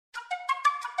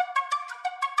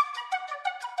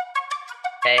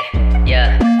Hey,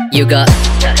 yeah. You got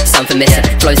something missing.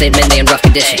 Flows ain't mainly in rough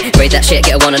condition. Grade that shit,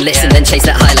 get a wanna listen, then chase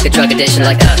that high like a drug addiction.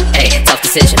 Like hey, tough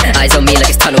decision. Eyes on me like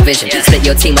it's tunnel vision. Split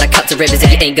your team when I cut to rivers. If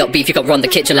you ain't got beef, you got run the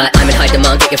kitchen. Like I'm in high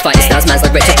demand, get your fighting styles. Man's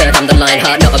like Richard III, I'm the lion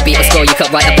heart. Not a beat or score, you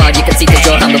cut right a bar. You can see the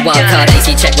draw, I'm the wild card.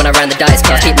 AC check when I ran the dice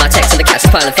class. Keep my checks and the cash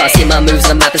is piling fast. See my moves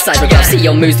on the map inside graph. See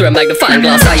your moves through a magnifying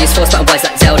glass. I use force button boys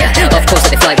like Zelda. Of course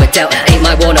they fly with Delta. Ain't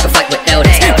my war, never fight with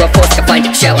elders. Rough force, can find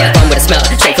it shelter. Run with a smell,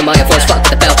 straight from my force, fuck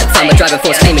with the belt. Find my driving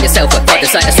force, claiming yourself. But the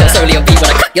sight of source only on beat when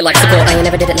I cut your life support. I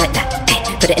never did it like that,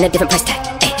 put it in a different price tag,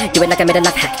 do it like I made a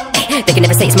life hack, they can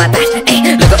never say it's my bad,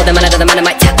 look at all the man out of the man I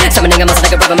might tap, summoning a monster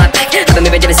like a rub on my back, I've been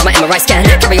moving different, my MRI scan,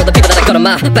 carry all the people that I got on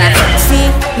my back. See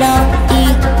no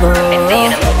evil,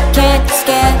 can't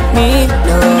scare me,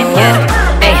 no.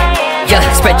 Yeah,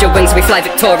 spread your wings, we fly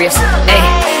victorious,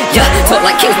 yeah, talk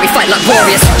like kings, we fight like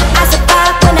warriors. I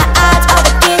survive when the odds are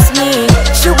against me,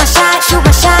 shoot my shot till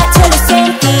it's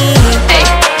empty.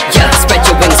 Spread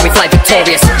your wings, we fly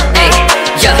victorious.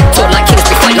 Yeah, talk like kings,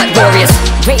 we fight like warriors.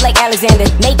 Great like Alexander,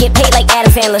 make it pay like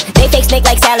Adam Sandler. They fake snake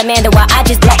like salamander, while I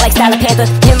just block like Style Panther.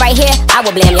 Him right here, I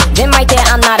will blame ya. Them right there,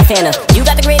 I'm not a fan of. You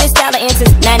got the greatest style of answers,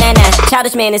 nah,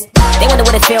 childish manners. They wonder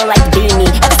what it feel like to be me.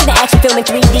 Ever seen an action film in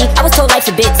 3D? I was told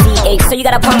life's a bit CH, so you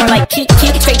gotta pump her like key.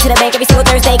 Straight to the bank every single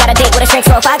Thursday, got a date with a shrink.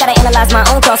 So if I gotta analyze my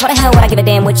own thoughts, why the hell would I give a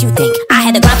damn what you think? I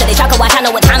had to grind for this, y'all can watch, I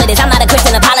know what time it is. I'm not a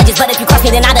Christian apologist, but if you cross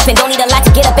me then I defend. Don't need a lot to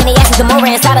get up in the ashes, the more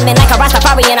inside of me like a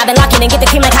Rastafarian. I've been locking and get the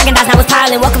cream like Haagen-Dazs, now it's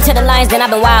piling. Welcome to the Lions, then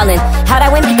I've been wildin'. How'd I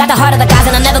win? Got the heart of the gods,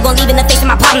 and I'm never gonna leave in the face of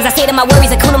my problems. I say to my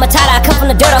worries, Hakuna Matata. I come from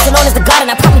the dirt, also known as the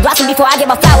garden. I probably blossom before I get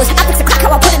my flowers. I fix the clock,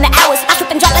 how I put in the hours. I slip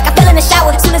and drop like I fell in the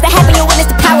shower. As soon as that happen, you'll witness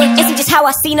the power. And see just how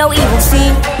I see no evil. See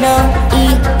no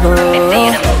evil.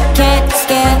 Can't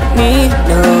scare me,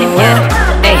 no.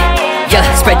 Yeah,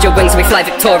 spread your wings, we fly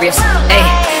victorious.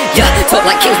 Yeah, talk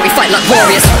like kings, we fight like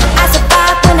warriors. I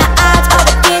survive when the odds are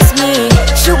against me.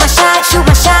 Shoot my shot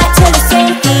till it's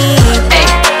empty.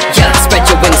 Yeah, spread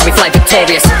your wings, we fly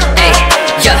victorious.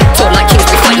 Yeah, talk like kings,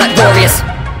 we fight like warriors.